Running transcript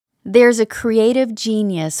There's a creative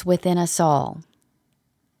genius within us all.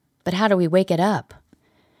 But how do we wake it up?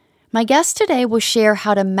 My guest today will share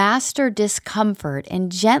how to master discomfort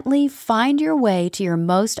and gently find your way to your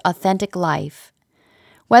most authentic life.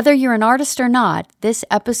 Whether you're an artist or not, this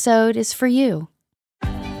episode is for you.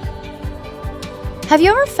 Have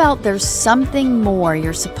you ever felt there's something more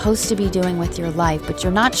you're supposed to be doing with your life, but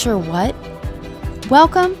you're not sure what?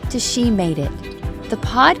 Welcome to She Made It, the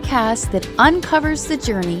podcast that uncovers the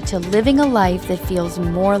journey to living a life that feels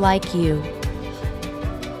more like you.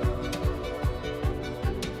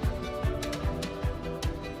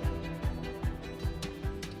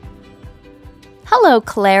 Hello,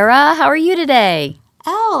 Clara. How are you today?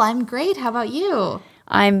 Elle, I'm great. How about you?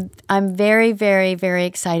 I'm very, very, very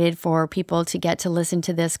excited for people to get to listen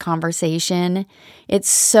to this conversation. It's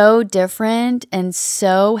so different and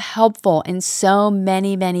so helpful in so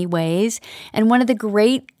many, many ways. And one of the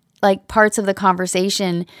great parts of the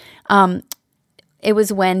conversation, it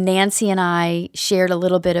was when Nancy and I shared a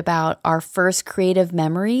little bit about our first creative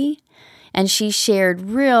memory, and she shared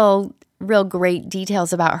real great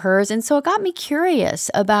details about hers. And so it got me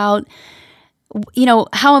curious about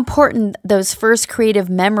how important those first creative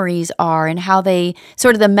memories are and how they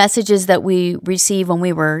sort of the messages that we receive when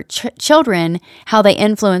we were children, how they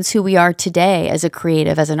influence who we are today as a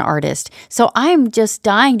creative, as an artist. So I'm just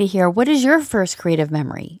dying to hear, what is your first creative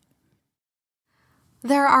memory?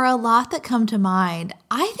 There are a lot that come to mind.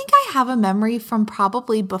 I think I have a memory from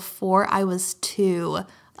probably before I was 2.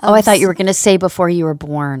 Oh, I thought you were going to say before you were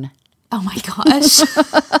born. Oh my gosh.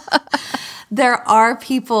 There are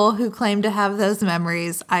people who claim to have those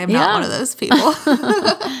memories. I am not one of those people.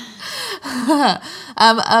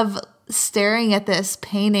 Of staring at this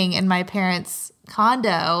painting in my parents'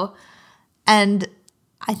 condo. And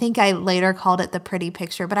I think I later called it the pretty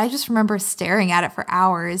picture, but I just remember staring at it for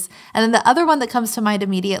hours. And then the other one that comes to mind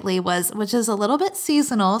immediately which is a little bit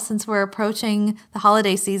seasonal since we're approaching the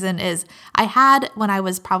holiday season, is I had, when I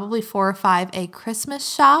was probably 4 or 5, a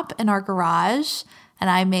Christmas shop in our garage. And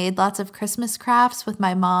I made lots of Christmas crafts with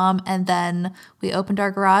my mom, and then we opened our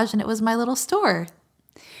garage, and it was my little store.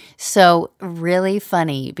 So really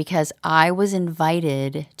funny, because I was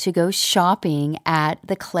invited to go shopping at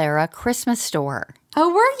the Clara Christmas store.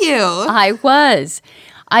 Oh, were you? I was.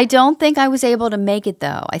 I don't think I was able to make it,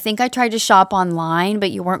 though. I think I tried to shop online, but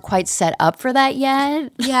you weren't quite set up for that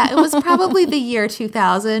yet. Yeah, it was probably the year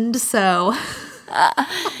 2000, so.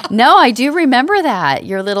 No, I do remember that,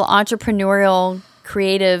 your little entrepreneurial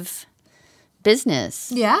creative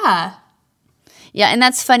business. Yeah. Yeah, and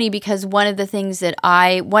that's funny because one of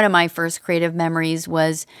my first creative memories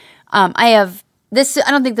was, I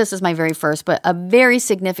don't think this is my very first, but a very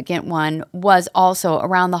significant one was also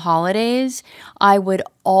around the holidays. I would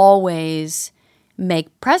always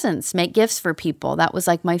make presents, make gifts for people. That was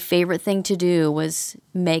like my favorite thing to do, was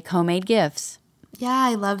make homemade gifts. Yeah,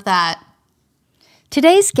 I love that.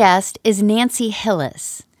 Today's guest is Nancy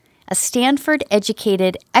Hillis, a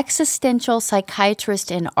Stanford-educated existential psychiatrist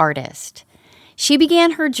and artist. She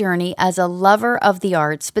began her journey as a lover of the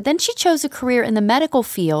arts, but then she chose a career in the medical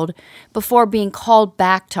field before being called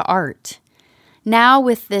back to art. Now,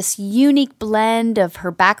 with this unique blend of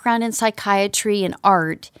her background in psychiatry and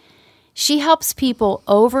art, she helps people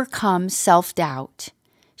overcome self-doubt.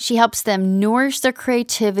 She helps them nourish their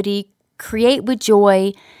creativity, create with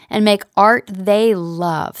joy, and make art they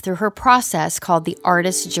love through her process called the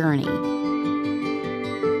artist's journey.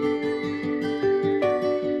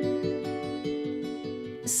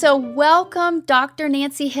 So welcome, Dr.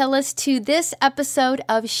 Nancy Hillis, to this episode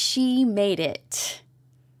of She Made It.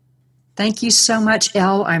 Thank you so much,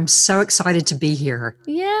 Elle. I'm so excited to be here.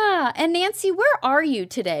 Yeah. And Nancy, where are you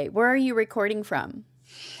today? Where are you recording from?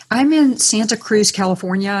 I'm in Santa Cruz,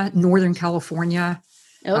 California, Northern California.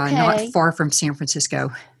 Okay. Not far from San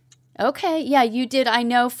Francisco. Okay. Yeah, you did. I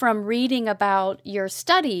know from reading about your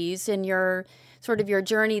studies and your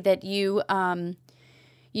journey that you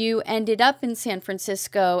ended up in San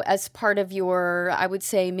Francisco as part of your, I would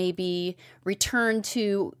say, maybe return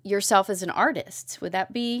to yourself as an artist. Would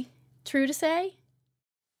that be true to say?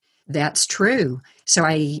 That's true. So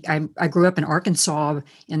I grew up in Arkansas,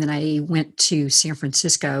 and then I went to San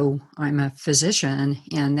Francisco. I'm a physician,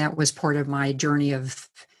 and that was part of my journey of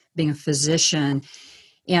being a physician.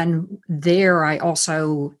 And there I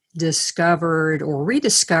also discovered or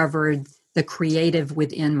rediscovered the creative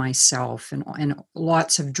within myself, and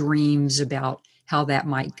lots of dreams about how that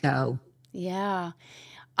might go. Yeah.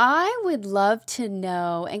 I would love to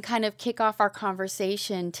know and kind of kick off our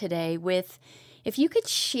conversation today with, if you could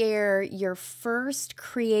share your first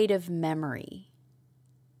creative memory.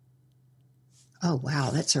 Oh, wow.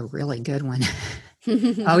 That's a really good one.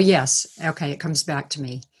 Oh, yes. Okay, it comes back to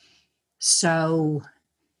me. So,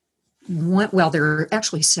 there are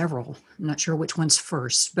actually several. I'm not sure which one's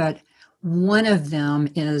first, but one of them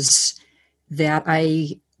is that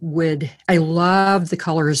I love the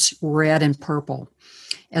colors red and purple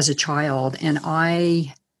as a child. And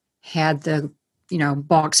I had the,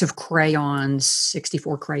 box of crayons,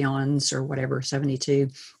 64 crayons or whatever, 72.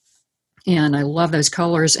 And I love those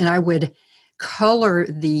colors. And I would color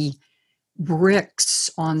the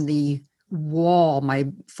bricks on the wall. My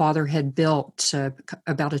father had built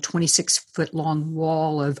about a 26-foot long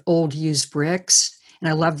wall of old used bricks. And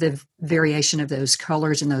I love the variation of those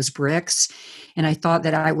colors and those bricks. And I thought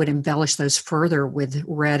that I would embellish those further with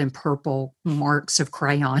red and purple marks of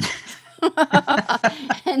crayon.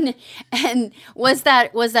 and was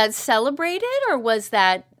that celebrated, or was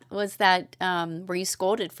that were you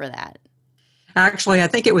scolded for that? Actually, I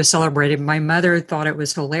think it was celebrated. My mother thought it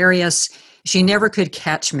was hilarious. She never could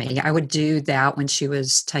catch me. I would do that when she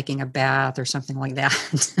was taking a bath or something like that.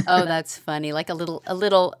 Oh, that's funny. Like a little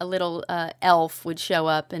elf would show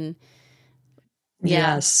up, and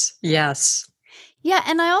yeah. Yes, yes. Yeah,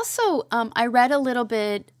 and I also I read a little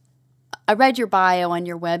bit. I read your bio on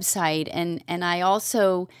your website, and I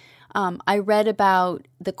also I read about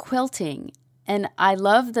the quilting, and I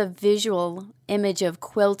love the visual image of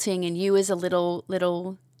quilting and you as a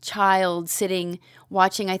little child sitting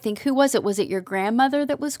watching. I think, who was it? Was it your grandmother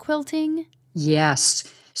that was quilting? Yes.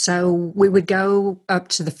 So we would go up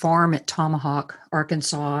to the farm at Tomahawk,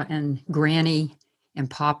 Arkansas, and Granny and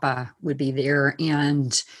Papa would be there.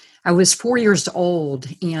 And I was 4 years old,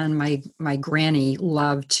 and my granny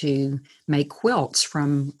loved to make quilts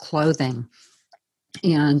from clothing.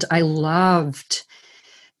 And I loved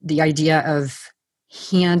the idea of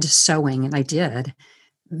hand sewing, and I did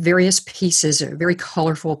various pieces, very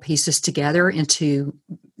colorful pieces together into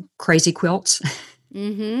crazy quilts.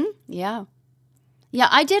 Mm-hmm. Yeah. Yeah,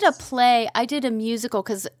 I did a play. I did a musical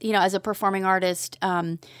because, as a performing artist,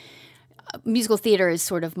 musical theater is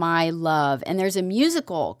sort of my love. And there's a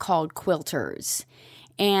musical called Quilters.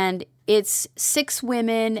 And it's 6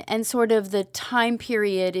 women, and sort of the time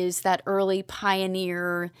period is that early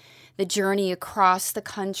pioneer, the journey across the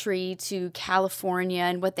country to California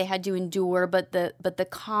and what they had to endure. But the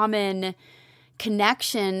common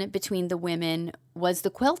connection between the women was the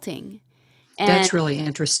quilting. And That's really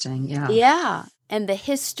interesting. Yeah. yeah. And the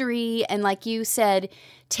history, and like you said,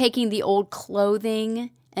 taking the old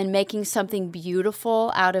clothing and making something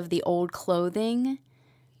beautiful out of the old clothing.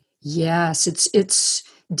 Yes, it's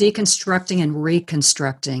deconstructing and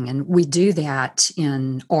reconstructing, and we do that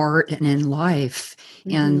in art and in life,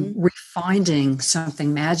 and Hmm. refinding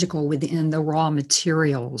something magical within the raw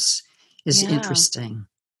materials is Yeah. interesting.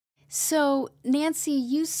 So, Nancy,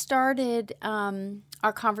 you started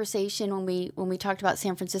our conversation when we talked about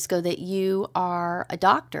San Francisco, that you are a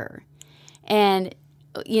doctor, and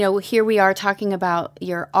here we are talking about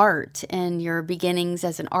your art and your beginnings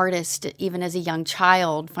as an artist, even as a young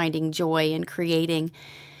child, finding joy in creating.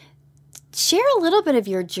 Share a little bit of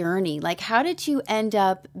your journey. Like, how did you end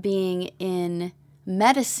up being in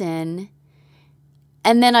medicine?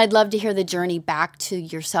 And then I'd love to hear the journey back to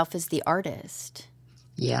yourself as the artist.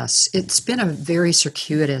 Yes, it's been a very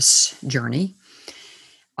circuitous journey.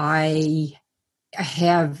 I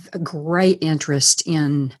have a great interest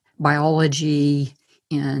in biology,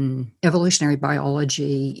 in evolutionary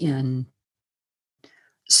biology, in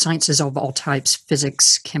sciences of all types,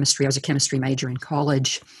 physics, chemistry. I was a chemistry major in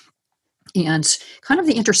college, and kind of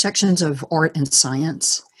the intersections of art and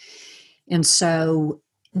science. And so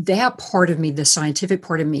that part of me, the scientific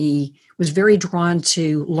part of me, was very drawn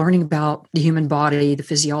to learning about the human body, the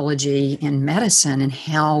physiology, and medicine, and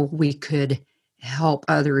how we could help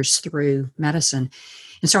others through medicine.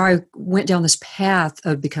 And so I went down this path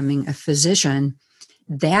of becoming a physician.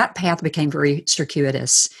 That path became very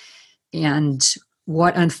circuitous. And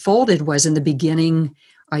what unfolded was, in the beginning,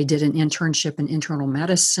 I did an internship in internal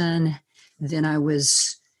medicine. Then I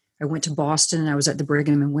went to Boston, and I was at the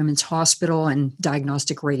Brigham and Women's Hospital in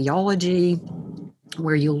diagnostic radiology,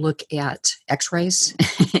 where you look at x-rays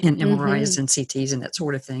and MRIs Mm-hmm. and CTs and that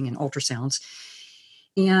sort of thing, and ultrasounds.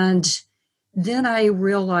 And then I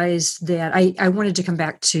realized that I wanted to come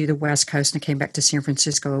back to the West Coast, and I came back to San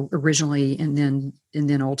Francisco originally, and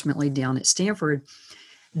then ultimately down at Stanford,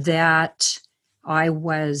 that I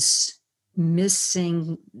was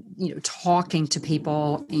missing, talking to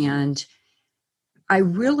people. And I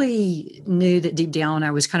really knew that deep down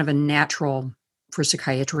I was kind of a natural for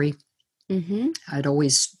psychiatry. Mm-hmm. I'd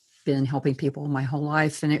always been helping people my whole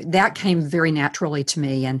life, and that came very naturally to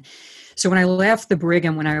me. And so when I left the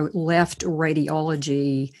Brigham, when I left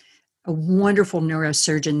radiology, a wonderful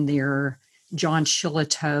neurosurgeon there, John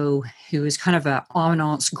Shillitoe, who is kind of an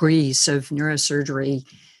eminence grise of neurosurgery,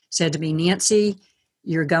 said to me, Nancy,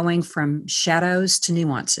 you're going from shadows to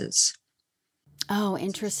nuances. Oh,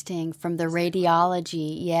 interesting. From the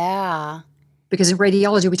radiology. Yeah. Because in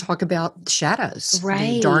radiology, we talk about shadows,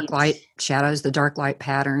 the dark Right. light shadows, the dark light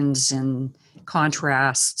patterns and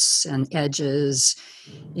contrasts and edges.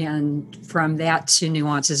 And from that to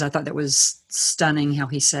nuances, I thought that was stunning how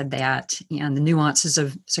he said that, and the nuances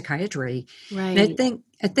of psychiatry. And Right.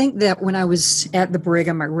 I think that when I was at the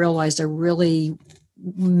Brigham, I realized I really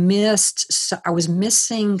I was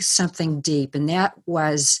missing something deep, and that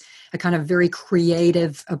was a kind of very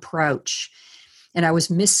creative approach. And I was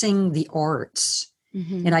missing the arts.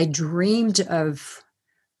 Mm-hmm. And I dreamed of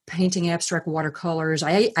painting abstract watercolors.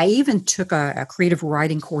 I even took a creative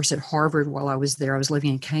writing course at Harvard while I was there. I was living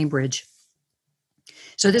in Cambridge.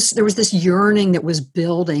 So there was this yearning that was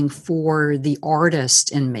building for the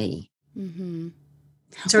artist in me. Mm-hmm.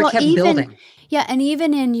 So it kept building. Yeah, and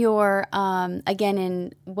even in your, again,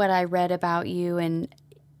 in what I read about you, and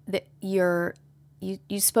you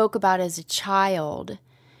spoke about as a child,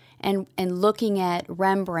 and looking at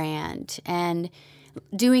Rembrandt and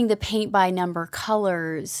doing the paint by number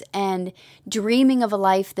colors and dreaming of a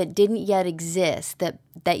life that didn't yet exist,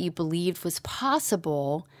 that you believed was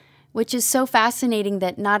possible, which is so fascinating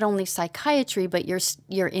that not only psychiatry, but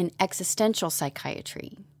you're in existential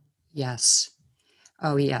psychiatry. Yes.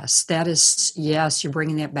 Oh, yes. Yes, you're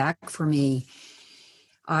bringing that back for me.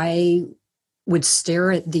 I would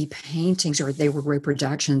stare at the paintings, or they were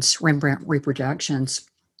reproductions, Rembrandt reproductions,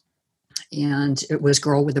 and it was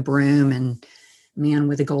Girl with a Broom and Man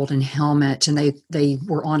with a Golden Helmet, and they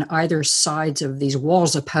were on either sides of these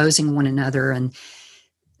walls opposing one another, and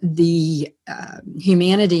the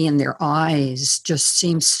humanity in their eyes just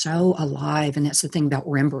seems so alive. And that's the thing about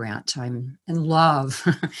Rembrandt. I'm in love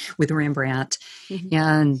with Rembrandt. Mm-hmm.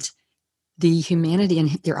 And the humanity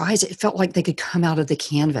in their eyes, it felt like they could come out of the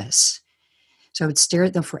canvas. So I would stare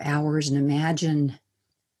at them for hours and imagine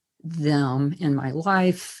them in my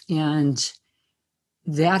life, and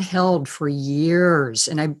that held for years.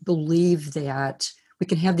 And I believe that we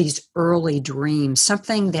can have these early dreams,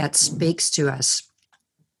 something that speaks to us.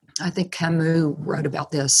 I think Camus wrote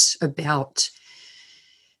about this, about,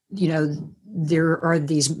 there are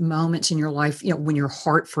these moments in your life, when your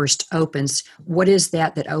heart first opens. What is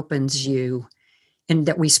that opens you? And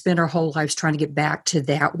that we spend our whole lives trying to get back to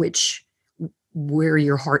that where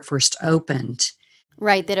your heart first opened.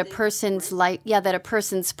 Right, that a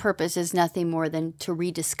person's purpose is nothing more than to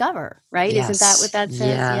rediscover, right? Yes, isn't that what that says?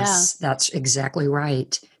 Yes, yeah. That's exactly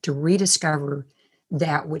right. To rediscover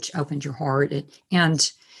that which opened your heart.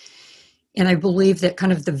 And I believe that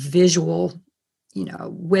kind of the visual,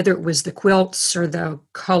 whether it was the quilts or the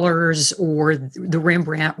colors or the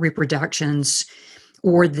Rembrandt reproductions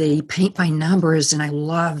or the paint by numbers, and I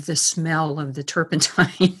love the smell of the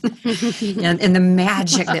turpentine and the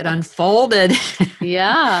magic that unfolded.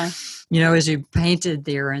 Yeah. As you painted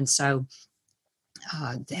there. And so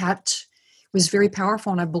that was very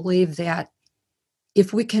powerful. And I believe that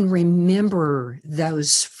if we can remember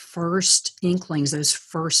those first inklings, those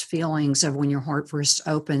first feelings of when your heart first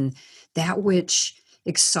opened, that which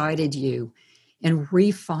excited you, and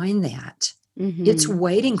refine that, it's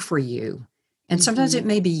waiting for you. And sometimes it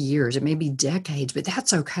may be years, it may be decades, but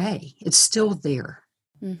that's okay. It's still there.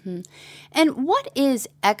 Mm-hmm. And what is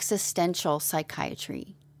existential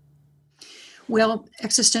psychiatry? Well,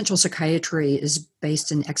 existential psychiatry is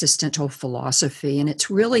based in existential philosophy, and it's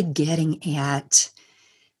really getting at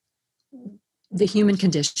the human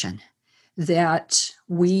condition, that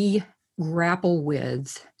we grapple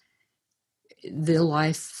with the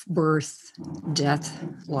life, birth, death,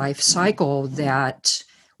 life cycle, that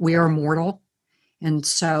we are mortal. And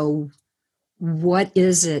so what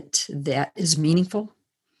is it that is meaningful?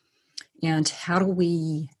 And how do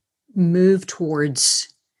we move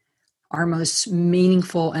towards our most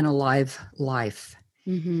meaningful and alive life?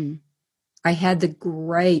 Mm-hmm. I had the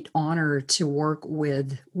great honor to work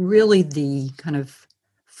with really the kind of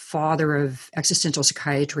father of existential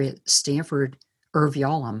psychiatry at Stanford, Irv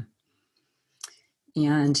Yalom.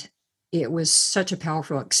 And it was such a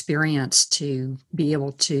powerful experience to be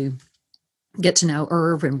able to get to know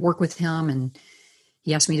Irv and work with him. And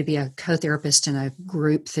he asked me to be a co-therapist in a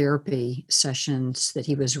group therapy sessions that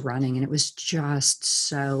he was running. And it was just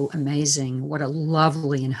so amazing. What a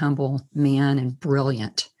lovely and humble man, and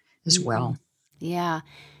brilliant as well. Yeah.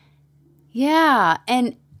 Yeah.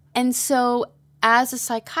 And so as a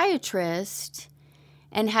psychiatrist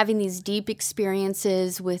and having these deep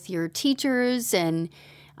experiences with your teachers, and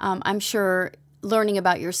I'm sure learning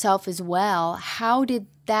about yourself as well. How did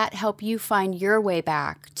that help you find your way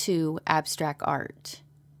back to abstract art?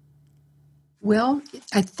 Well,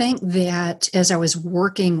 I think that as I was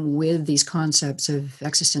working with these concepts of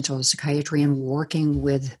existential psychiatry and working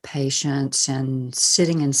with patients and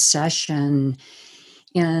sitting in session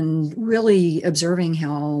and really observing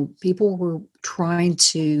how people were trying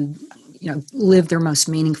to, live their most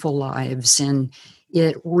meaningful lives, and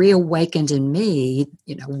it reawakened in me,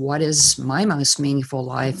 what is my most meaningful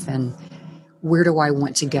life and where do I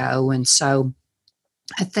want to go? And so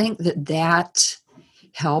I think that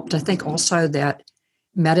helped. I think also that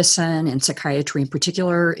medicine and psychiatry in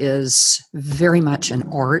particular is very much an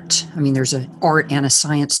art. I mean, there's an art and a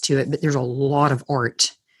science to it, but there's a lot of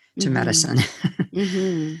art to medicine.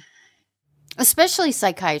 Especially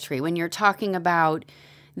psychiatry, when you're talking about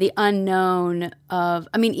the unknown of,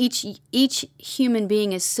 I mean, each human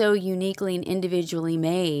being is so uniquely and individually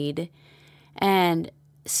made, and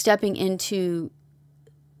stepping into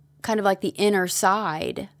kind of like the inner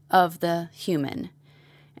side of the human.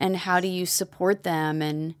 And how do you support them?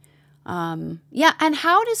 And and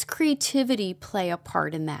how does creativity play a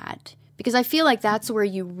part in that? Because I feel like that's where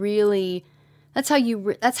you really, that's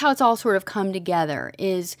how it's all sort of come together.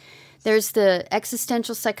 Is there's the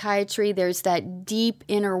existential psychiatry, there's that deep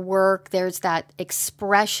inner work, there's that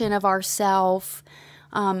expression of ourself.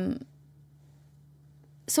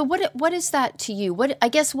 So what is that to you?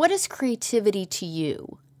 What is creativity to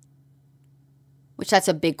you? Which that's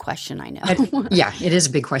a big question, I know. Yeah, it is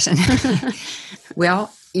a big question.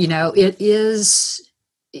 Well, it is,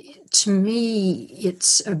 to me,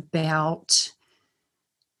 it's about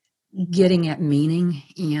getting at meaning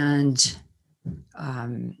and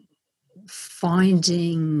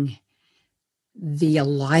finding the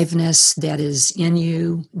aliveness that is in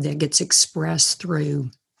you that gets expressed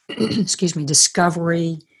through,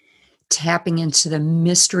 discovery, tapping into the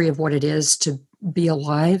mystery of what it is to be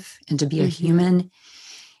alive and to be a human.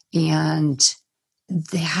 And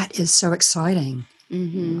that is so exciting.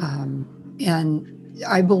 And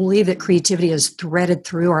I believe that creativity is threaded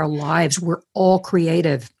through our lives. We're all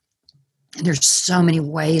creative. And there's so many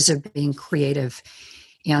ways of being creative.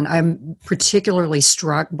 And I'm particularly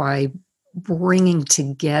struck by bringing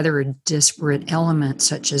together disparate elements,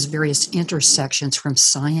 such as various intersections from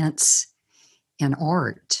science and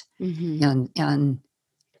art. And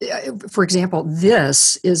for example,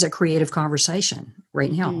 this is a creative conversation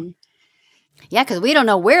right now. Yeah, because we don't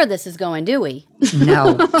know where this is going, do we?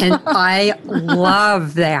 No. And I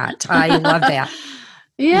love that.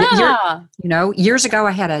 Yeah. Years ago,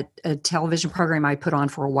 I had a television program I put on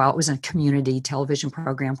for a while. It was a community television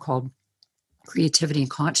program called Creativity and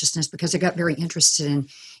Consciousness, because I got very interested in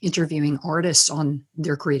interviewing artists on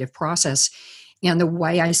their creative process. And the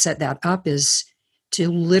way I set that up is to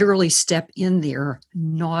literally step in there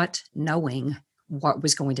not knowing what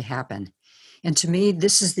was going to happen. And to me,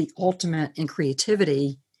 this is the ultimate in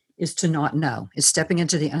creativity, is to not know. It's stepping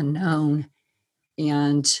into the unknown.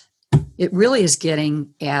 And it really is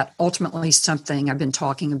getting at ultimately something I've been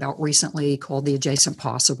talking about recently called the adjacent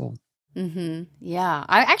possible. Yeah.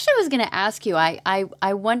 I actually was going to ask you,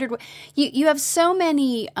 I wondered, you have so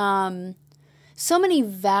many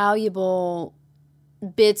valuable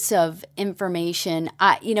bits of information.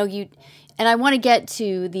 And I want to get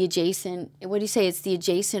to the adjacent, what do you say? It's the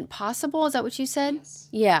adjacent possible. Is that what you said? Yes.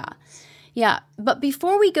 Yeah. Yeah. But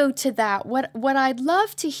before we go to that, what I'd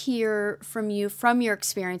love to hear from you, from your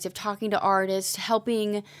experience of talking to artists,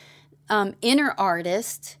 helping inner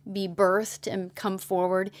artists be birthed and come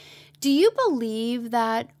forward. Do you believe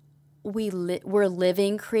that we're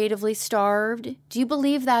living creatively starved? Do you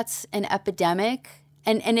believe that's an epidemic?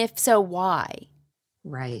 And if so, why?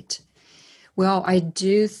 Right. Well, I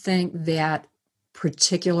do think that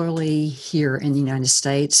particularly here in the United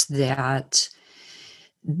States, that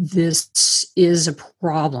this is a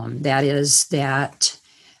problem. That is that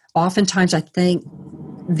oftentimes I think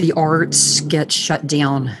the arts get shut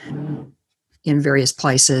down in various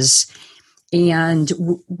places. And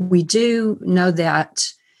we do know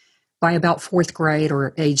that by about fourth grade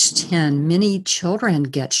or age 10, many children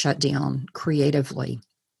get shut down creatively.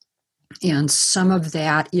 And some of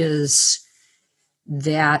that is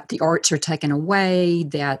that the arts are taken away,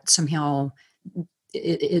 that somehow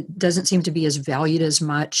it doesn't seem to be as valued as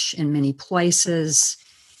much in many places.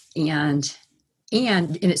 And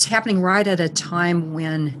it's happening right at a time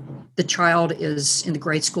when the child is in the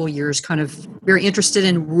grade school years, kind of very interested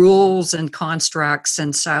in rules and constructs.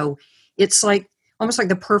 And so it's like almost like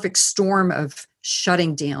the perfect storm of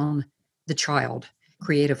shutting down the child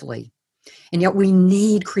creatively. And yet we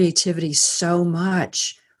need creativity so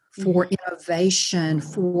much for innovation,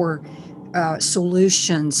 for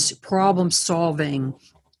solutions, problem solving,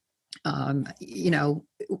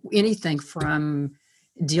 anything from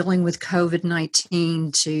dealing with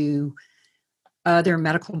COVID-19 to other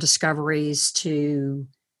medical discoveries to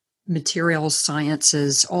materials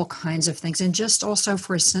sciences, all kinds of things, and just also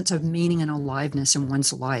for a sense of meaning and aliveness in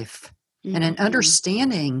one's life, and an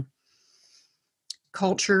understanding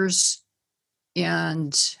cultures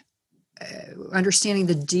and understanding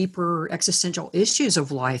the deeper existential issues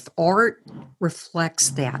of life. Art reflects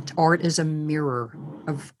that. Art is a mirror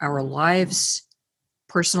of our lives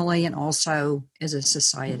personally and also as a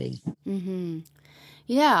society.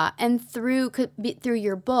 Yeah, and through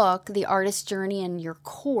your book, The Artist's Journey, and your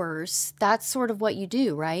course, that's sort of what you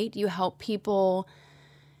do, right? You help people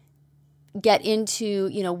get into,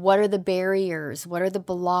 what are the barriers? What are the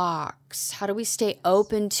blocks? How do we stay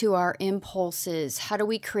open to our impulses? How do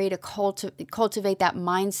we create cultivate that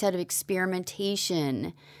mindset of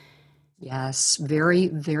experimentation? Yes, very,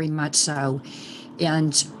 very much so.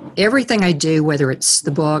 And everything I do, whether it's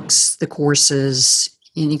the books, the courses,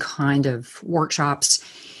 any kind of workshops,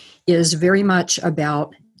 is very much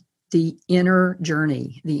about the inner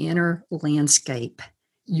journey, the inner landscape.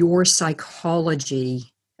 Your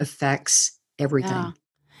psychology affects everything. Yeah.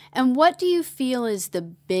 And what do you feel is the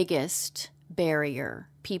biggest barrier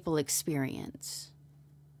people experience?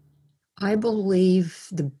 I believe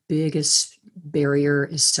the biggest barrier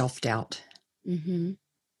is self-doubt. And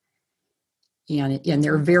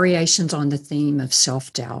there are variations on the theme of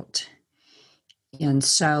self-doubt. And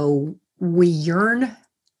so we yearn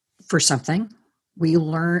for something. We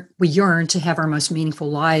yearn to have our most meaningful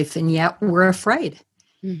life, and yet we're afraid.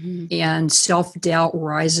 And self-doubt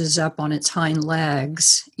rises up on its hind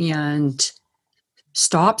legs and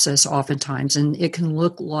stops us oftentimes. And it can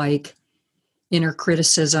look like inner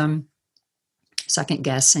criticism, second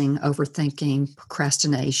guessing, overthinking,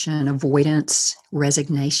 procrastination, avoidance,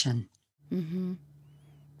 resignation.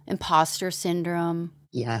 Imposter syndrome.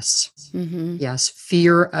 Yes. Yes.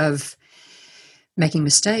 Fear of making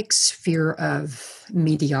mistakes, fear of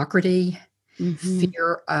mediocrity,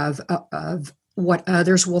 fear of what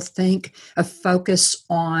others will think, a focus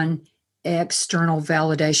on external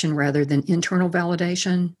validation rather than internal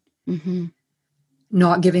validation,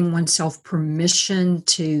 not giving oneself permission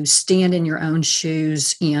to stand in your own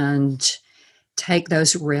shoes and take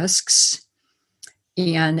those risks.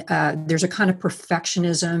 And there's a kind of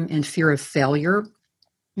perfectionism and fear of failure.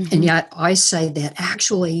 And yet I say that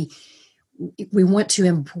actually we want to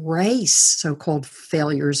embrace so-called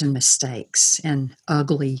failures and mistakes and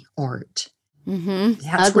ugly art.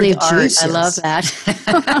 That's Ugly where the art. juice I is. love that.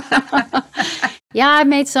 Yeah, I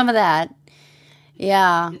made some of that.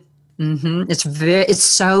 Yeah. It's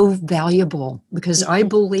so valuable because I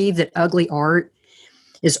believe that ugly art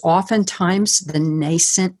is oftentimes the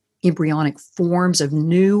nascent embryonic forms of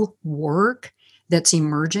new work that's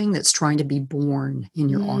emerging, that's trying to be born in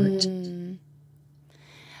your art.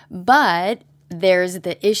 But there's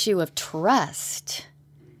the issue of trust.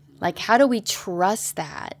 Like, how do we trust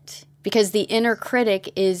that? Because the inner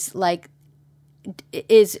critic is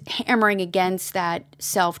hammering against that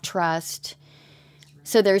self-trust.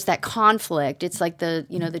 So there's that conflict. It's like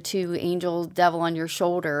the two angel devil on your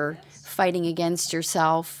shoulder fighting against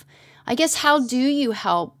yourself. I guess, how do you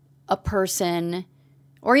help a person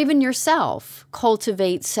or even yourself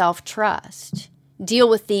cultivate self-trust? Deal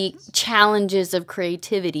with the challenges of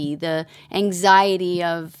creativity, the anxiety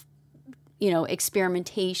of,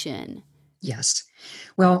 experimentation. Yes.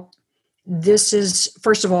 Well, this is,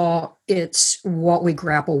 first of all, it's what we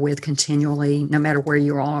grapple with continually, no matter where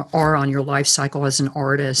you are on your life cycle as an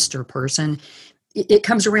artist or person. It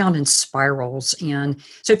comes around in spirals. And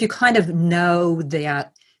so if you kind of know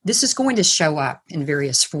that this is going to show up in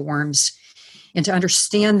various forms, and to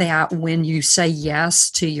understand that when you say yes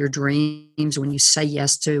to your dreams, when you say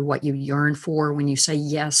yes to what you yearn for, when you say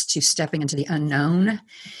yes to stepping into the unknown,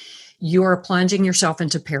 you are plunging yourself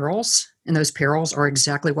into perils. And those perils are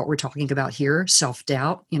exactly what we're talking about here: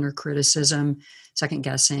 self-doubt, inner criticism, second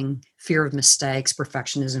guessing, fear of mistakes,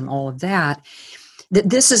 perfectionism, all of that. That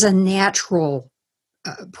this is a natural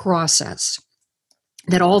process,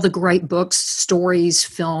 that all the great books, stories,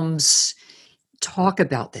 films talk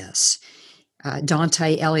about this.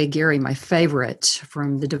 Dante Alighieri, my favorite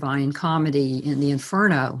from the Divine Comedy in the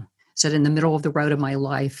Inferno, said, "In the middle of the road of my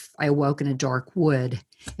life, I awoke in a dark wood,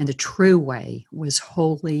 and the true way was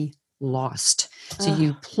wholly lost." So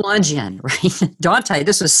you plunge in, right? Dante,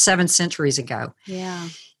 this was 7 centuries ago. Yeah.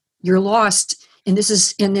 You're lost. And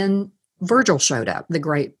then Virgil showed up, the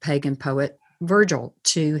great pagan poet Virgil,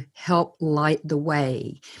 to help light the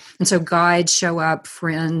way. And so guides show up,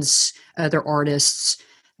 friends, other artists,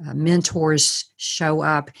 mentors show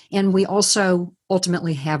up, and we also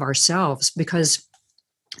ultimately have ourselves, because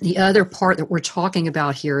the other part that we're talking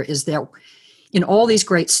about here is that in all these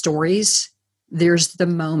great stories, there's the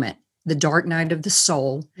moment, the dark night of the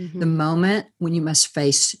soul, the moment when you must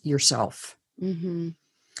face yourself. And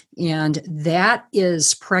that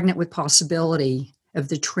is pregnant with possibility of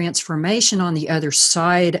the transformation on the other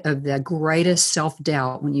side of the greatest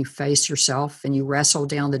self-doubt. When you face yourself and you wrestle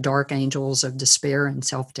down the dark angels of despair and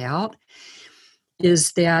self-doubt,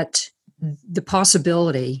 is that the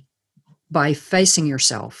possibility by facing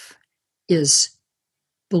yourself is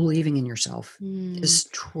believing in yourself, is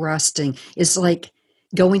trusting, is like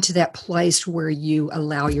going to that place where you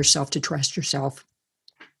allow yourself to trust yourself.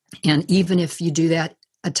 And even if you do that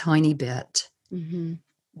a tiny bit,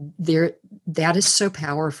 that is so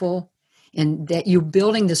powerful, and that you're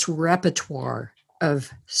building this repertoire of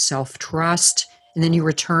self-trust, and then you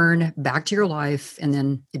return back to your life, and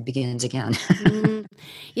then it begins again.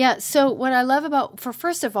 Yeah. So what I love about,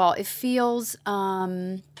 first of all, it feels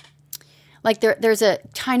like there's a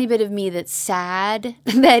tiny bit of me that's sad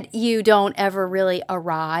that you don't ever really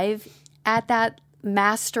arrive at that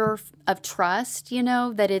master of trust,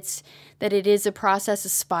 that it is a process, a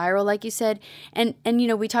spiral, like you said. And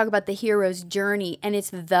we talk about the hero's journey, and it's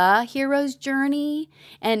the hero's journey,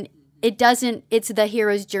 and it's the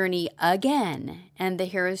hero's journey again, and the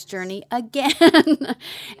hero's journey again.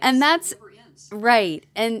 And that's right.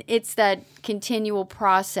 And it's that continual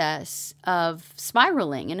process of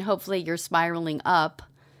spiraling, and hopefully you're spiraling up.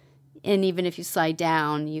 And even if you slide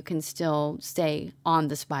down, you can still stay on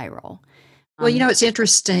the spiral. Well, it's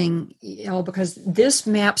interesting, Elle, because this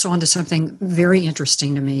maps onto something very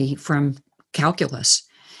interesting to me from calculus,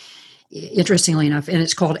 interestingly enough, and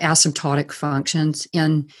it's called asymptotic functions.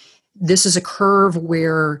 And this is a curve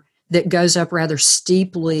that goes up rather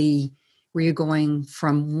steeply, where you're going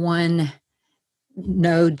from one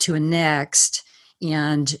node to a next.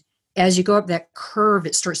 And as you go up that curve,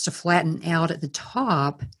 it starts to flatten out at the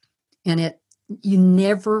top, and you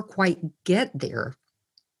never quite get there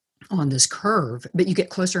on this curve, but you get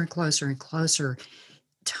closer and closer and closer,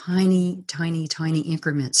 tiny, tiny, tiny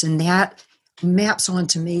increments. And that maps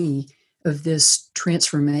onto me of this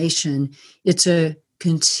transformation. It's a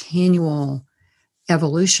continual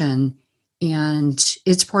evolution, and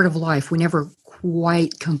it's part of life. We never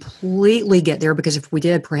quite completely get there, because if we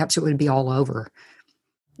did, perhaps it would be all over.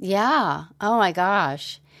 Yeah. Oh my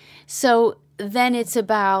gosh. So then it's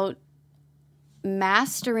about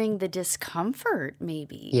mastering the discomfort,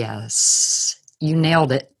 maybe. Yes. You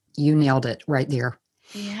nailed it. You nailed it right there.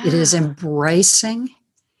 Yeah. It is embracing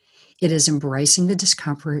the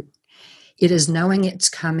discomfort. It is knowing it's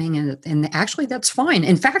coming, and actually that's fine.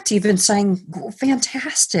 In fact, even saying,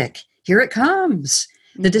 fantastic, here it comes.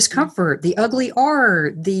 The discomfort, the ugly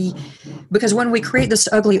art, because when we create this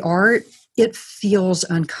ugly art, it feels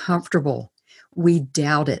uncomfortable. We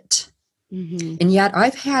doubt it. And yet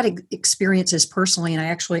I've had experiences personally, and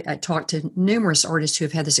I talked to numerous artists who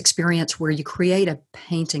have had this experience where you create a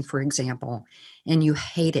painting, for example, and you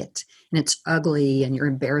hate it, and it's ugly, and you're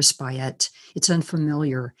embarrassed by it. It's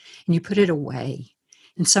unfamiliar, and you put it away.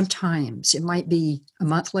 And sometimes it might be a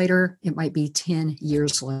month later, it might be 10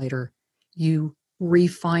 years later, you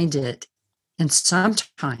re-find it, and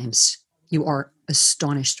sometimes you are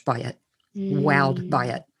astonished by it, wowed by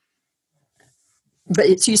it.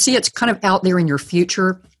 But you see, it's kind of out there in your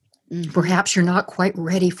future. Perhaps you're not quite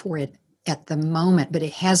ready for it at the moment, but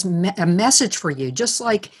it has a message for you, just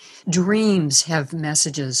like dreams have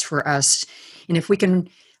messages for us. And if we can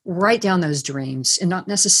write down those dreams and not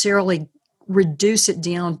necessarily reduce it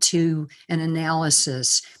down to an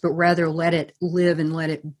analysis, but rather let it live and let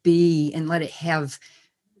it be, and let it have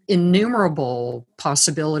innumerable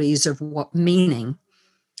possibilities of what meaning,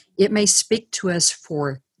 it may speak to us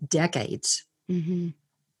for decades.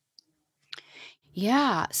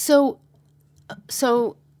 Yeah. So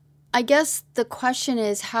I guess the question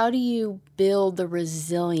is, how do you build the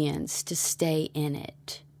resilience to stay in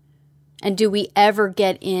it? And do we ever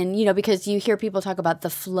get in, because you hear people talk about the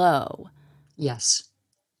flow. Yes.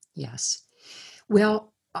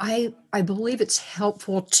 Well, I believe it's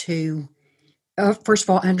helpful to, first of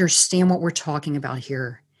all, understand what we're talking about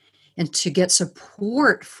here, and to get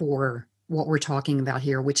support for what we're talking about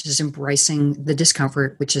here, which is embracing the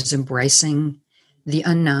discomfort, which is embracing the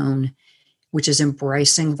unknown, which is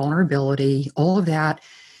embracing vulnerability, all of that.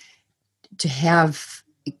 To have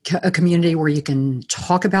a community where you can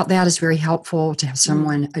talk about that is very helpful. To have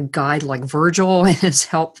someone, a guide like Virgil, is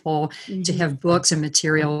helpful. To have books and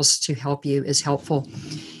materials to help you is helpful.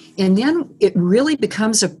 And then it really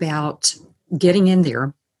becomes about getting in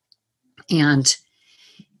there and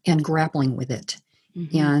and grappling with it.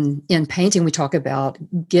 Mm-hmm. And in painting, we talk about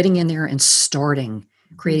getting in there and starting,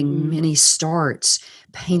 creating Mm-hmm. many starts,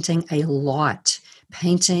 painting a lot,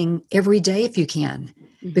 painting every day if you can,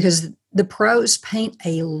 Mm-hmm. because the pros paint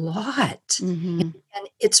a lot. Mm-hmm. And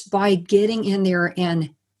it's by getting in there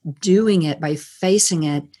and doing it, by facing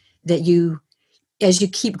it, that you, as you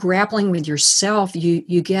keep grappling with yourself,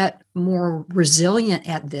 you get more resilient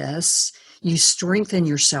at this. You strengthen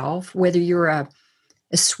yourself, whether you're a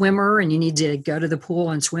swimmer and you need to go to the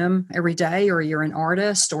pool and swim every day, or you're an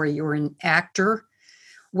artist, or you're an actor,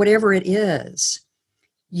 whatever it is,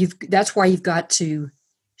 that's why you've got to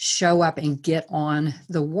show up and get on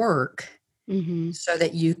the work Mm-hmm. so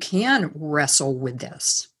that you can wrestle with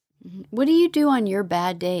this. What do you do on your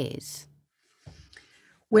bad days?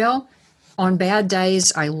 Well, on bad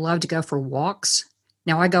days, I love to go for walks.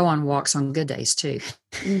 Now, I go on walks on good days too.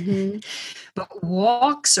 Mm-hmm. But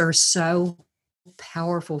walks are so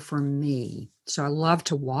powerful for me. So I love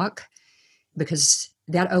to walk because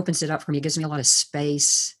that opens it up for me. It gives me a lot of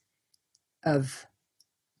space of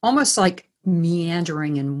almost like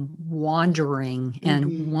meandering and wandering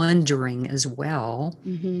and wondering as well.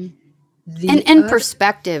 Mm-hmm. The And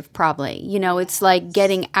perspective, probably. It's like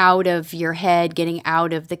getting out of your head, getting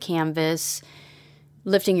out of the canvas,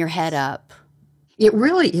 lifting your head up. It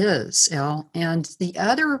really is, Elle. And the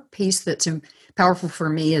other piece that's powerful for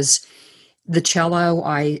me is the cello.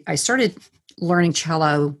 I started learning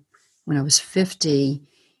cello when I was 50,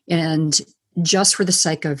 and just for the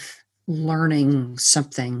sake of learning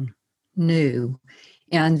something new.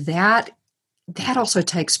 And that also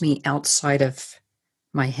takes me outside of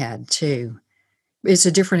my head too. It's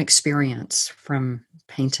a different experience from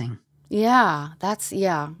painting. Yeah,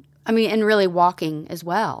 I mean, and really walking as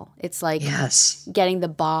well. It's like Yes. getting the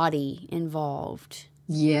body involved.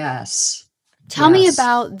 Yes. Tell me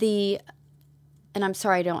about and I'm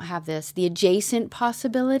sorry I don't have this, the adjacent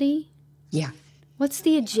possibility. Yeah. What's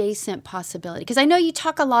the adjacent possibility? Because I know you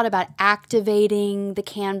talk a lot about activating the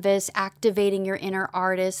canvas, activating your inner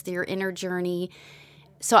artist, your inner journey.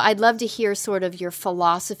 So I'd love to hear sort of your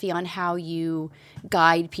philosophy on how you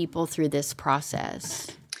guide people through this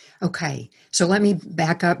process. Okay. So let me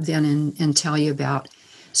back up then and tell you about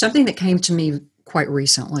something that came to me quite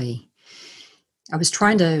recently. I was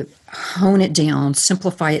trying to hone it down,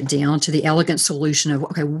 simplify it down to the elegant solution of,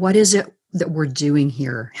 okay, what is it that we're doing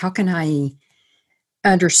here? How can I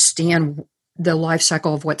understand the life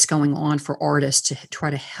cycle of what's going on for artists to try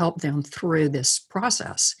to help them through this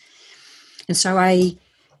process? And so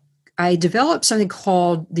I developed something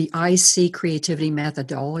called the IC creativity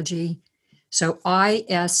methodology. So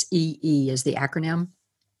ISEE is the acronym.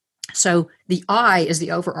 So the I is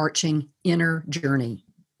the overarching inner journey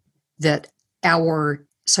that our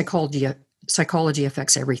psychology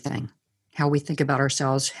affects everything. How we think about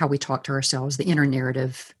ourselves, how we talk to ourselves, the inner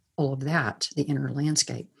narrative, all of that, the inner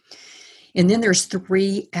landscape. And then there's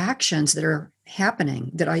 3 actions that are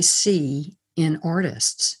happening that I see in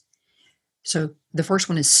artists. So the first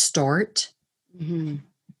one is start, and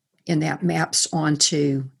that maps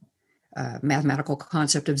onto a mathematical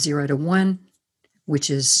concept of 0 to 1,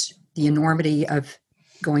 which is the enormity of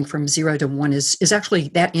going from 0 to 1 is actually,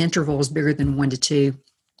 that interval is bigger than 1 to 2,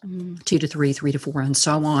 2 to 3, 3 to 4, and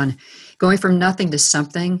so on. Going from nothing to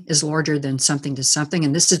something is larger than something to something,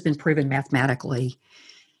 and this has been proven mathematically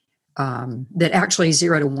that actually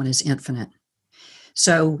 0 to 1 is infinite.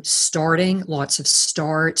 So starting, lots of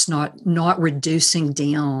starts, not reducing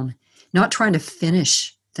down, not trying to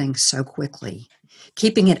finish things so quickly,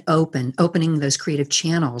 keeping it open, opening those creative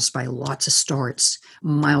channels by lots of starts,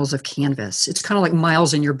 miles of canvas. It's kind of like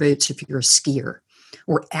miles in your boots if you're a skier,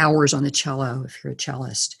 or hours on the cello if you're a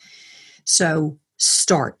cellist. So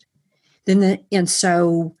start.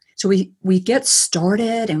 So we get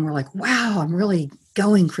started and we're like, wow, I'm really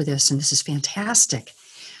going for this and this is fantastic.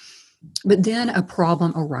 But then a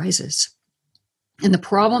problem arises. And the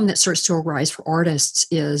problem that starts to arise for artists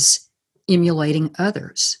is emulating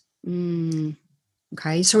others.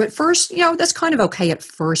 Okay, so at first, that's kind of okay at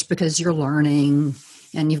first because you're learning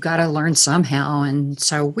and you've got to learn somehow. And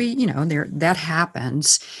so that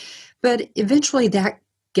happens. But eventually that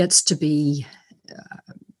gets to be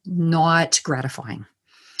not gratifying.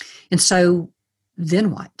 And so then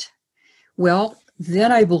what? Well,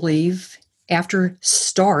 then I believe after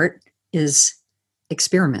start is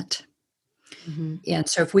experiment. And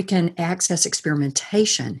so if we can access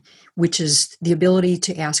experimentation, which is the ability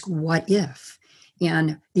to ask what if,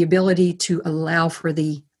 and the ability to allow for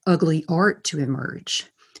the ugly art to emerge,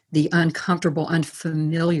 the uncomfortable,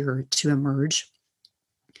 unfamiliar to emerge,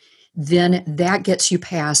 then that gets you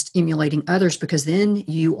past emulating others, because then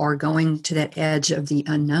you are going to that edge of the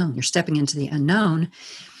unknown. You're stepping into the unknown.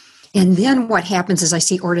 And then what happens is I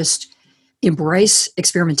see artists embrace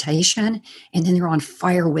experimentation, and then they're on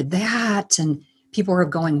fire with that. And people are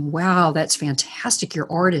going, wow, that's fantastic.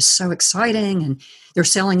 Your art is so exciting. And they're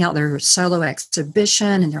selling out their solo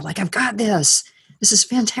exhibition, and they're like, I've got this. This is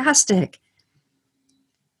fantastic.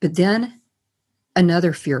 But then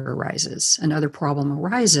another fear arises, another problem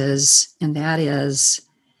arises, and that is,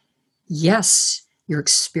 yes, you're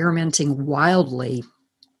experimenting wildly.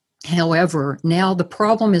 However, now the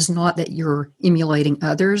problem is not that you're emulating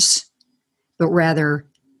others, but rather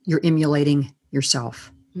you're emulating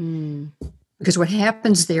yourself. Because what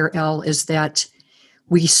happens there, Elle, is that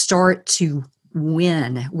we start to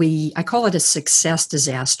win. I call it a success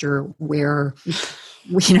disaster, where,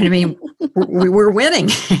 you know what I mean? We're winning.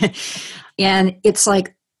 And it's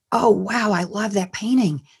like, oh, wow, I love that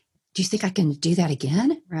painting. Do you think I can do that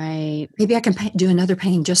again? Right. Maybe I can do another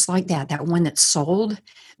painting just like that one that's sold.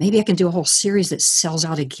 Maybe I can do a whole series that sells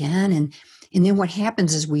out again. And then what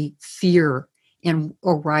happens is fear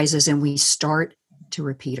arises, and we start to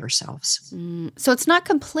repeat ourselves. So it's not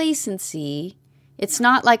complacency. It's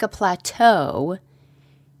not like a plateau.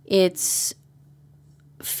 It's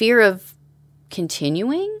fear of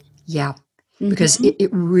continuing. Yeah, because it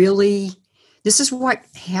really, this is what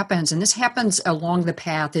happens. And this happens along the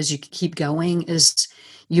path as you keep going, is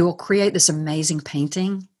you'll create this amazing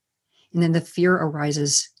painting. And then the fear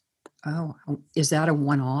arises, oh, is that a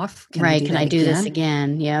one-off? Can I do this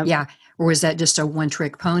again? Yep. Yeah. Or is that just a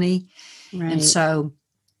one-trick pony? Right. And so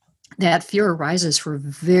that fear arises for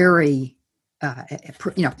very,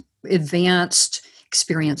 advanced,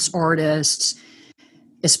 experienced artists,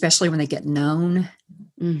 especially when they get known.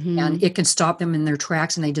 And it can stop them in their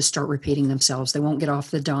tracks, and they just start repeating themselves. They won't get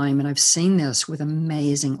off the dime. And I've seen this with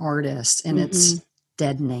amazing artists, and it's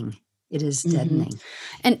deadening. It is deadening.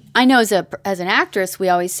 And I know as an actress, we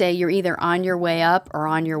always say you're either on your way up or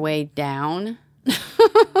on your way down.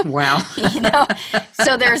 Wow.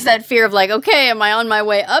 So there's that fear of like, okay, am I on my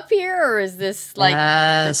way up here, or is this like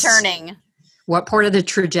the turning? What part of the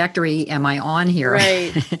trajectory am I on here?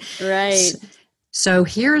 Right. So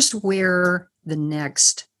here's where the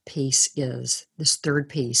next piece is, this third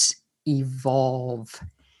piece, evolve.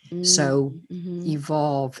 So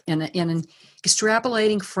evolve. And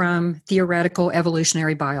extrapolating from theoretical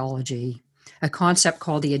evolutionary biology, a concept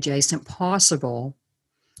called the adjacent possible.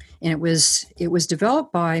 And it was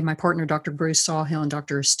developed by my partner, Dr. Bruce Sawhill, and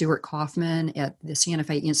Dr. Stuart Kaufman at the Santa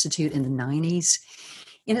Fe Institute in the 90s.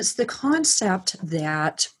 And it's the concept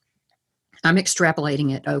that, I'm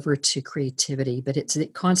extrapolating it over to creativity, but it's the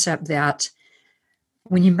concept that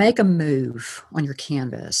when you make a move on your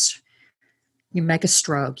canvas, you make a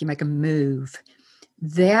stroke, you make a move,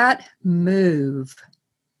 that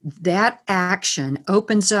action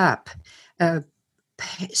opens up a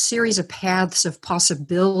series of paths of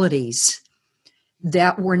possibilities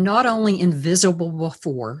that were not only invisible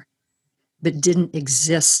before, but didn't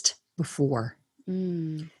exist before.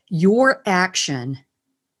 Your action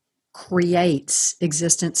creates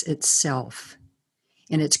existence itself,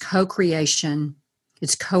 and it's co-creation,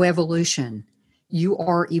 it's co-evolution. You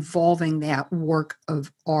are evolving that work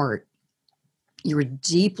of art. You're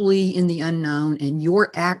deeply in the unknown, and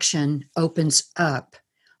your action opens up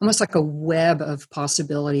almost like a web of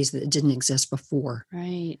possibilities that didn't exist before.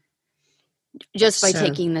 Right. Just by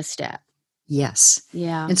taking the step. Yes.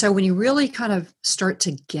 Yeah. And so when you really kind of start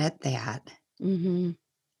to get that,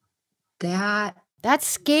 that's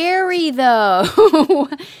scary though.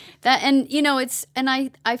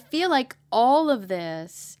 I feel like all of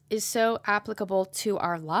this is so applicable to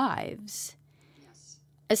our lives.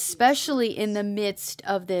 Especially in the midst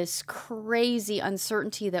of this crazy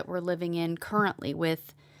uncertainty that we're living in currently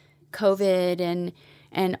with COVID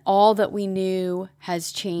and all that we knew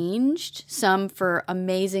has changed, some for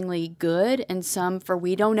amazingly good and some for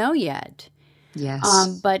we don't know yet.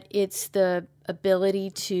 Yes. But it's the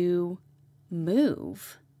ability to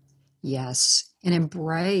move. Yes. And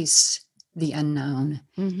embrace the unknown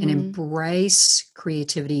and embrace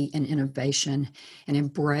creativity and innovation and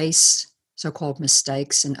embrace so-called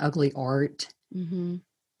mistakes and ugly art,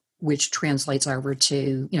 which translates over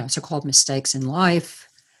to, so-called mistakes in life.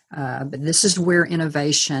 But this is where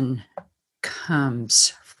innovation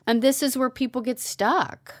comes. And this is where people get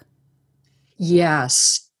stuck.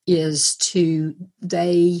 Yes,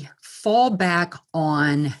 they fall back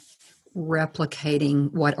on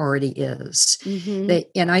replicating what already is.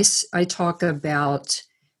 I talk about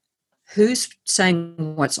who's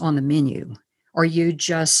saying what's on the menu. Are you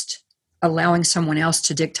just allowing someone else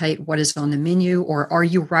to dictate what is on the menu, or are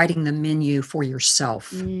you writing the menu for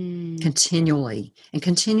yourself continually and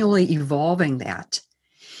continually evolving that?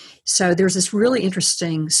 So there's this really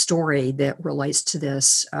interesting story that relates to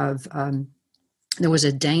this of there was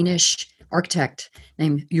a Danish architect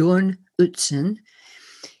named Jørn Utzon,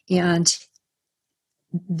 and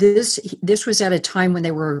this was at a time when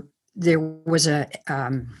there was a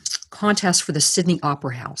contest for the Sydney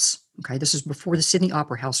Opera House. Okay, this is before the Sydney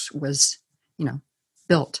Opera House was,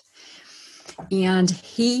 built. And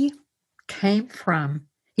he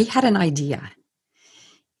had an idea.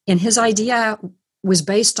 And his idea was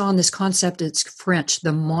based on this concept, it's French,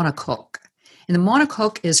 the monocoque. And the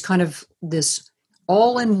monocoque is kind of this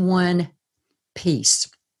all-in-one piece.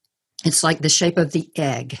 It's like the shape of the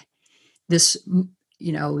egg. This,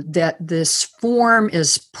 that this form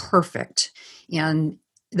is perfect. And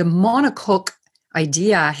the monocoque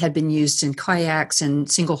idea had been used in kayaks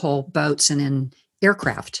and single-hull boats and in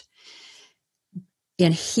aircraft.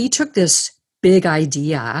 And he took this big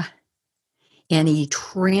idea and he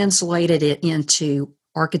translated it into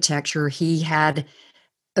architecture. He had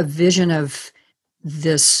a vision of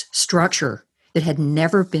this structure that had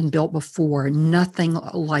never been built before, nothing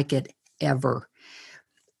like it ever,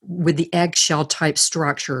 with the eggshell type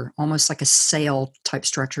structure, almost like a sail type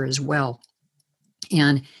structure as well.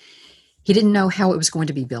 And he didn't know how it was going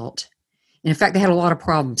to be built. And in fact, they had a lot of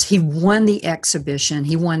problems. He won the exhibition,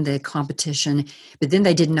 he won the competition, but then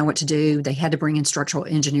they didn't know what to do. They had to bring in structural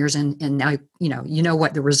engineers, and now you know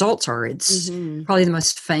what the results are. It's probably the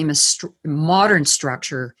most famous modern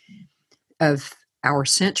structure of our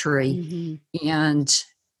century, and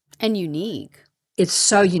unique. It's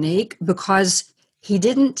so unique because he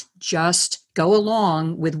didn't just go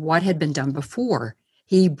along with what had been done before.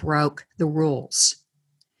 He broke the rules.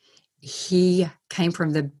 He came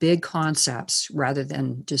from the big concepts rather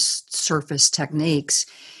than just surface techniques,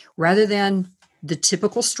 rather than the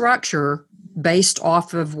typical structure based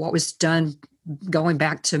off of what was done going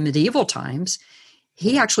back to medieval times.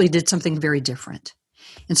 He actually did something very different.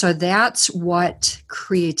 And so that's what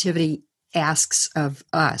creativity asks of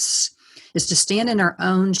us, is to stand in our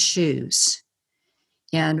own shoes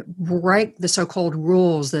and break the so-called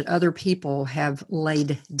rules that other people have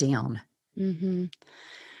laid down. Mm-hmm.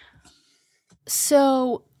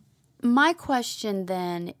 So my question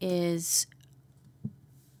then is,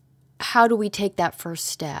 how do we take that first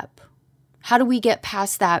step? How do we get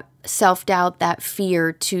past that self-doubt, that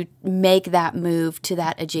fear, to make that move to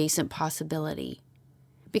that adjacent possibility?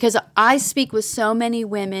 Because I speak with so many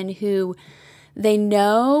women who they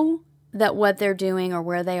know that what they're doing or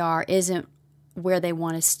where they are isn't where they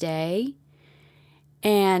want to stay.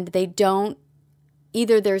 And they don't,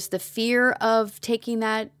 either there's the fear of taking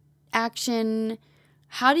that action.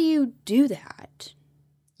 How do you do that?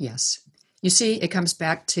 Yes. You see, it comes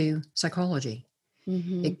back to psychology.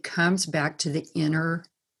 Mm-hmm. It comes back to the inner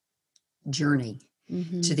journey,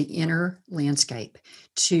 to the inner landscape,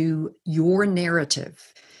 to your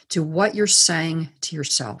narrative, to what you're saying to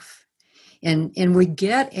yourself. And we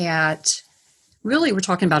get at, really, we're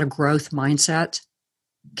talking about a growth mindset.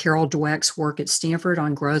 Carol Dweck's work at Stanford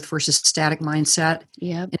on growth versus static mindset.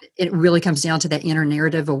 Yep. It really comes down to that inner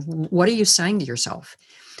narrative of what are you saying to yourself?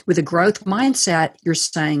 With a growth mindset, you're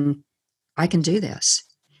saying, I can do this.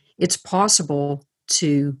 It's possible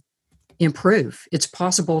to improve. It's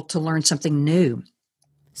possible to learn something new.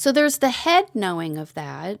 So there's the head knowing of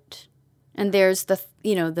that, and there's the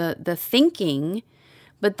the thinking,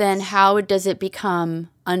 but then how does it become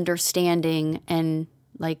understanding and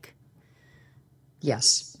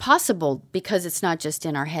yes, possible, because it's not just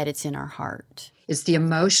in our head, it's in our heart. It's the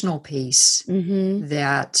emotional piece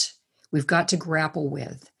that we've got to grapple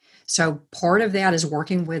with. So part of that is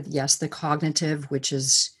working with, yes, the cognitive, which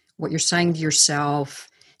is what you're saying to yourself,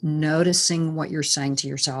 noticing what you're saying to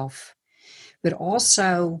yourself, but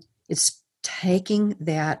also it's taking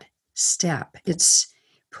that step. It's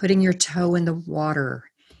putting your toe in the water.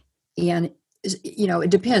 And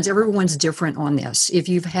it depends. Everyone's different on this. If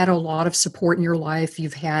you've had a lot of support in your life,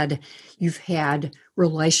 you've had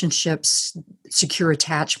relationships, secure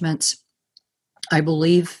attachments, I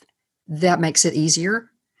believe that makes it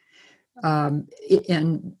easier. And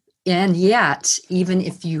yet, even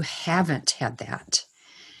if you haven't had that,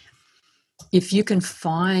 if you can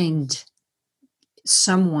find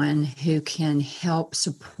someone who can help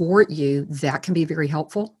support you, that can be very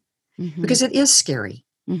helpful, because it is scary.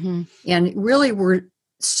 And really, we're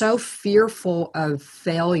so fearful of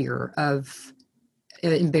failure, of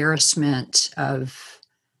embarrassment, of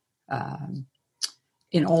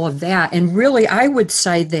in all of that. And really, I would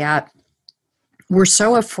say that we're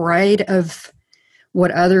so afraid of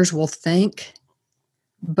what others will think,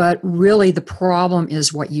 but really the problem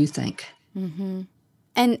is what you think. Mm-hmm.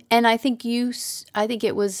 And I think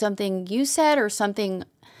it was something you said or something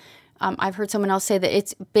I've heard someone else say that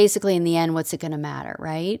it's basically in the end, what's it going to matter,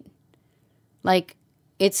 right? Like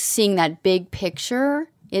it's seeing that big picture.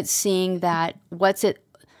 It's seeing that what's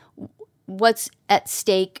at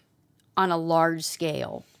stake on a large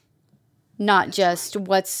scale, not just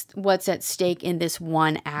what's at stake in this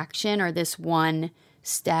one action or this one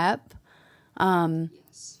step.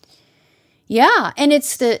 Yeah, and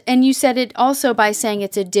and you said it also by saying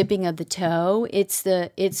it's a dipping of the toe. It's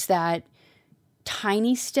that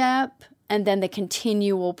tiny step and then the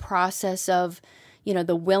continual process of,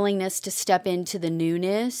 the willingness to step into the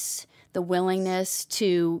newness, the willingness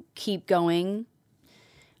to keep going,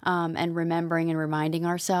 and remembering and reminding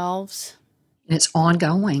ourselves. And it's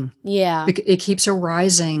ongoing. Yeah. It keeps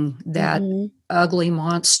arising. That ugly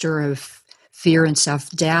monster of fear and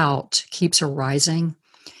self-doubt keeps arising.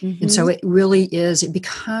 And so it really it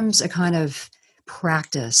becomes a kind of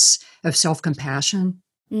practice of self-compassion.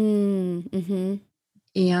 Mm-hmm.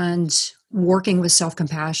 And working with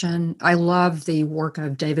self-compassion, I love the work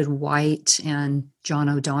of David White and John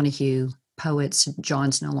O'Donohue, poets.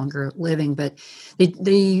 John's no longer living, but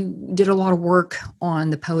they did a lot of work on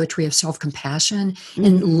the poetry of self-compassion,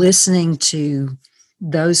 and listening to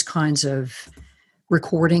those kinds of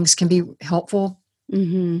recordings can be helpful.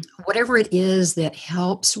 Whatever it is that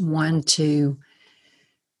helps one to,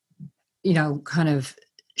 kind of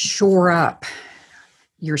shore up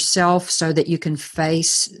yourself so that you can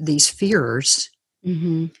face these fears.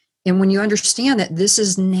 And when you understand that this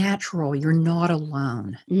is natural, you're not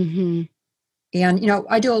alone. And,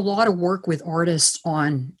 I do a lot of work with artists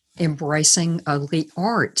on embracing ugly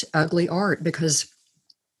art, because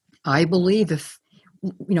I believe if,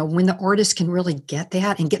 when the artist can really get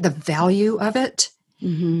that and get the value of it,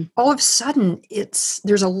 all of a sudden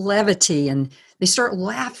there's a levity and they start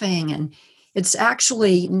laughing, and it's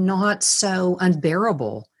actually not so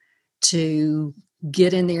unbearable to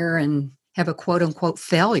get in there and have a quote unquote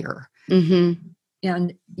failure.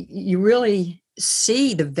 And you really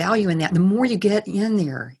see the value in that. The more you get in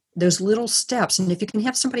there, those little steps, and if you can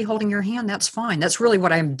have somebody holding your hand, that's fine. That's really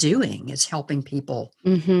what I'm doing, is helping people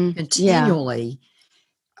continually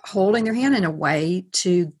holding their hand in a way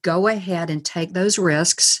to go ahead and take those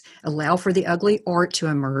risks, allow for the ugly art to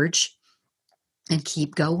emerge, and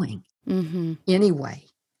keep going anyway.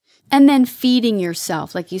 And then feeding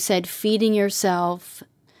yourself, like you said, feeding yourself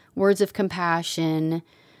words of compassion,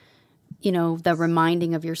 the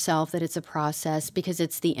reminding of yourself that it's a process, because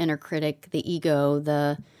it's the inner critic, the ego,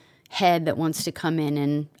 the head that wants to come in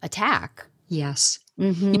and attack. Yes.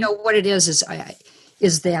 What it is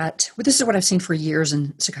that, well, this is what I've seen for years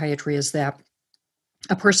in psychiatry, is that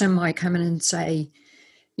a person might come in and say,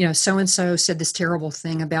 so-and-so said this terrible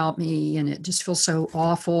thing about me, and it just feels so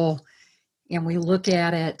awful. And we look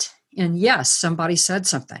at it, and yes, somebody said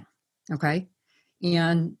something. Okay.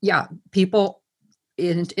 And yeah, people,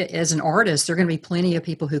 as an artist, there are going to be plenty of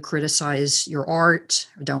people who criticize your art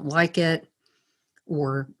or don't like it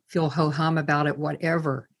or feel ho-hum about it,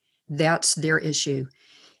 whatever. That's their issue.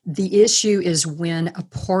 The issue is when a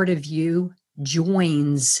part of you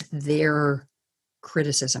joins their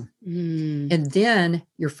criticism. And then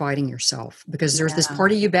you're fighting yourself, because there's this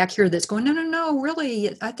part of you back here that's going, no,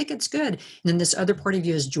 really, I think it's good. And then this other part of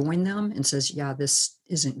you has joined them and says, yeah, this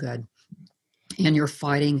isn't good. And you're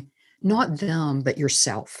fighting not them, but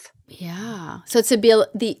yourself. Yeah. So it's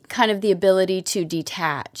the ability to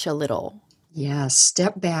detach a little. Yeah.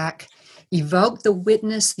 Step back, evoke the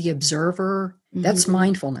witness, the observer. That's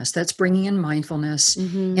mindfulness. That's bringing in mindfulness.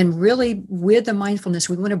 And really, with the mindfulness,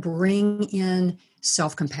 we want to bring in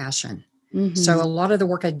self-compassion. So a lot of the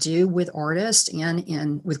work I do with artists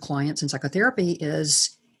and with clients in psychotherapy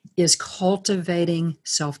is cultivating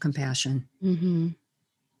self-compassion. And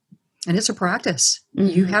it's a practice.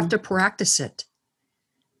 You have to practice it.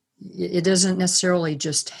 It doesn't necessarily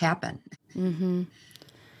just happen.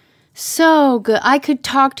 So good. I could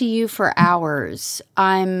talk to you for hours.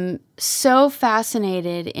 I'm so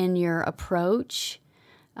fascinated in your approach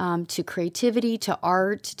to creativity, to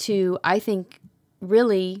art, to, I think,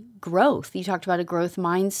 really growth. You talked about a growth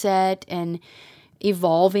mindset and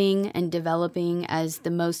evolving and developing as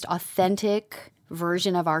the most authentic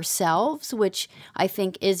version of ourselves, which I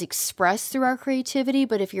think is expressed through our creativity.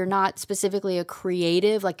 But if you're not specifically a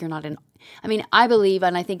creative, like you're not I believe,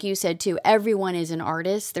 and I think you said too, everyone is an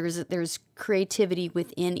artist. There's creativity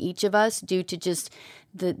within each of us due to just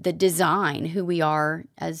the design, who we are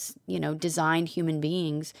as, designed human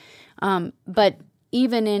beings. But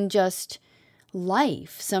even in just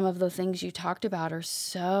life. Some of the things you talked about are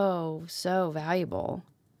so, so valuable.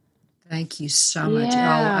 Thank you so much, Elle.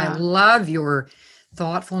 I love your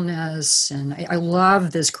thoughtfulness, and I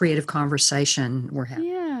love this creative conversation we're having.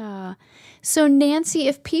 Yeah. So, Nancy,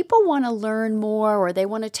 if people want to learn more or they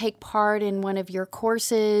want to take part in one of your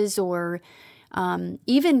courses or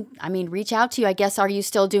even, reach out to you, I guess, do you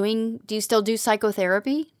still do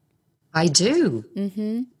psychotherapy? I do.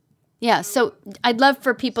 Mm-hmm. Yeah. So I'd love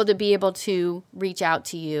for people to be able to reach out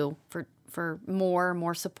to you for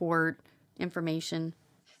more support, information.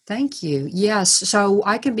 Thank you. Yes. So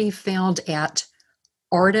I can be found at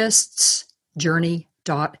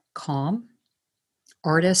artistsjourney.com,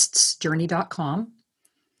 artistsjourney.com,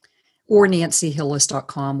 or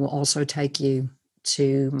nancyhillis.com will also take you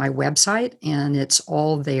to my website, and it's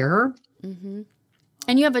all there. Mm-hmm.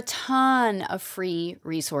 And you have a ton of free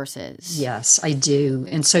resources. Yes, I do.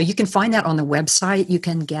 And so you can find that on the website. You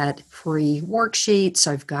can get free worksheets.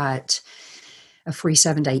 I've got a free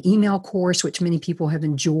 7-day email course, which many people have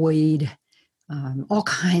enjoyed. All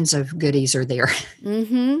kinds of goodies are there.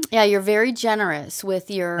 Mm-hmm. Yeah, you're very generous with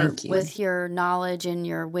your knowledge and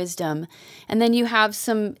your wisdom. And then you have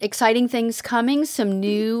some exciting things coming,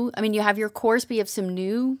 you have your course, but you have some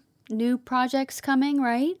new projects coming,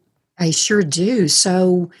 right? I sure do.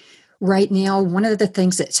 So right now, one of the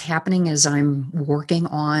things that's happening is I'm working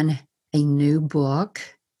on a new book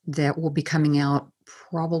that will be coming out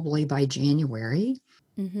probably by January.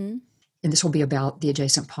 Mm-hmm. And this will be about the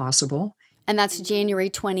adjacent possible. And that's January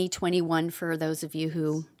 2021 for those of you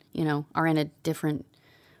who, are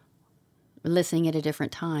listening at a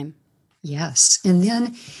different time. Yes. And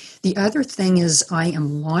then the other thing is I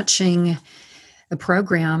am launching a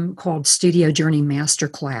program called Studio Journey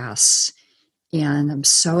Masterclass. And I'm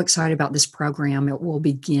so excited about this program. It will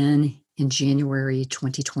begin in January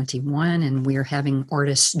 2021. And we're having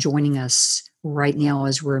artists joining us right now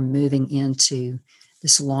as we're moving into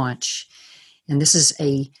this launch. And this is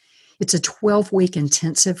it's a 12-week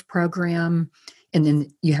intensive program, and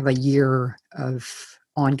then you have a year of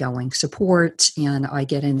ongoing support, and I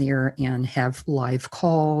get in there and have live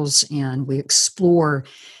calls, and we explore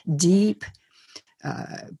deep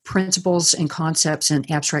principles and concepts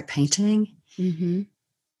in abstract painting. Mm-hmm.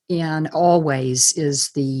 And always is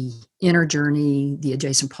the inner journey, the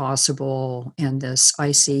adjacent possible, and this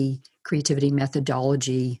icy creativity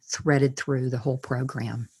methodology threaded through the whole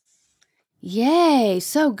program. Yay,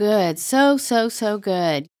 so good. So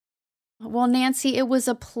good. Well, Nancy, it was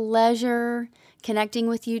a pleasure connecting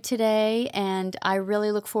with you today, and I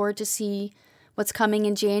really look forward to see what's coming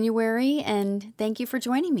in January, and thank you for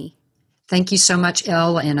joining me. Thank you so much,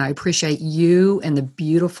 Elle, and I appreciate you and the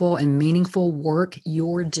beautiful and meaningful work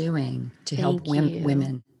you're doing to help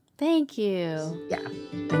women. Thank you. Yeah,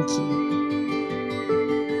 thank you.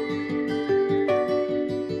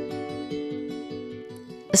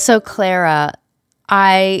 So, Clara,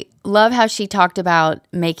 I love how she talked about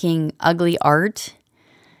making ugly art.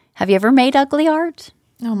 Have you ever made ugly art?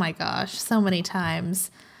 Oh my gosh, so many times.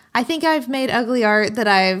 I think I've made ugly art that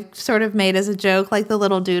I've sort of made as a joke, like the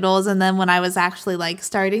little doodles. And then when I was actually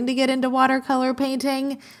starting to get into watercolor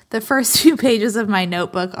painting, the first few pages of my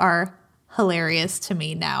notebook are hilarious to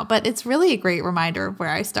me now. But it's really a great reminder of where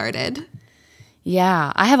I started.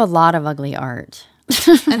 Yeah, I have a lot of ugly art.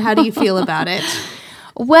 And how do you feel about it?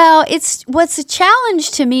 Well, what's a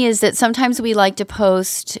challenge to me is that sometimes we like to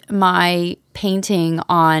post my painting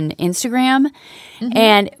on Instagram,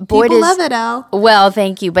 and boy, people love it, Elle. Well,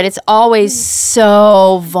 thank you, but it's always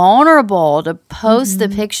so vulnerable to post the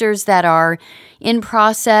pictures that are in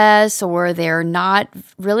process or they're not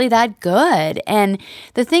really that good. And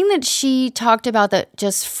the thing that she talked about that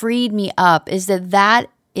just freed me up is that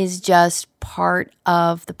is just part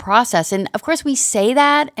of the process. And of course we say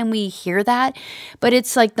that and we hear that, but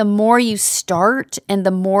it's like the more you start and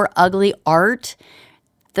the more ugly art,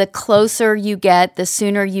 the closer you get, the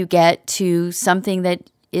sooner you get to something that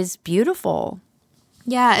is beautiful.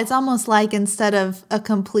 Yeah, it's almost like instead of a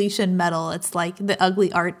completion medal, it's like the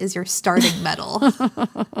ugly art is your starting medal.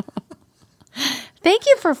 Thank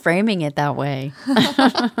you for framing it that way.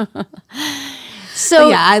 So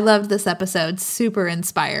yeah, I loved this episode. Super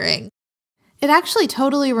inspiring. It actually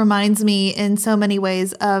totally reminds me in so many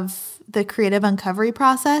ways of the creative uncovery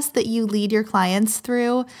process that you lead your clients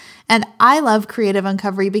through. And I love creative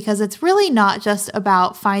uncovery because it's really not just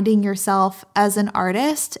about finding yourself as an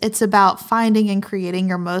artist. It's about finding and creating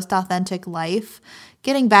your most authentic life,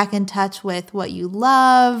 getting back in touch with what you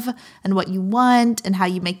love and what you want and how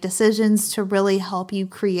you make decisions to really help you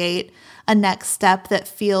create a next step that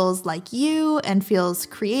feels like you and feels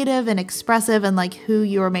creative and expressive and like who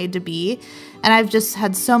you are made to be. And I've just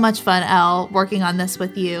had so much fun, Elle, working on this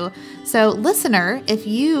with you. So listener, if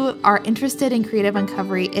you are interested in creative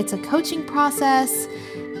recovery, it's a coaching process.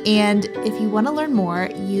 And if you want to learn more,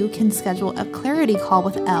 you can schedule a clarity call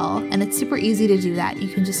with Elle, and it's super easy to do that.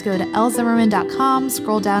 You can just go to ellezimmerman.com,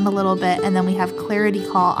 scroll down a little bit, and then we have clarity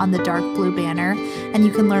call on the dark blue banner, and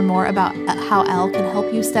you can learn more about how Elle can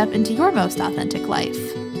help you step into your most authentic life.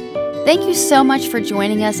 Thank you so much for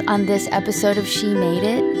joining us on this episode of She Made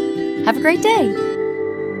It. Have a great day.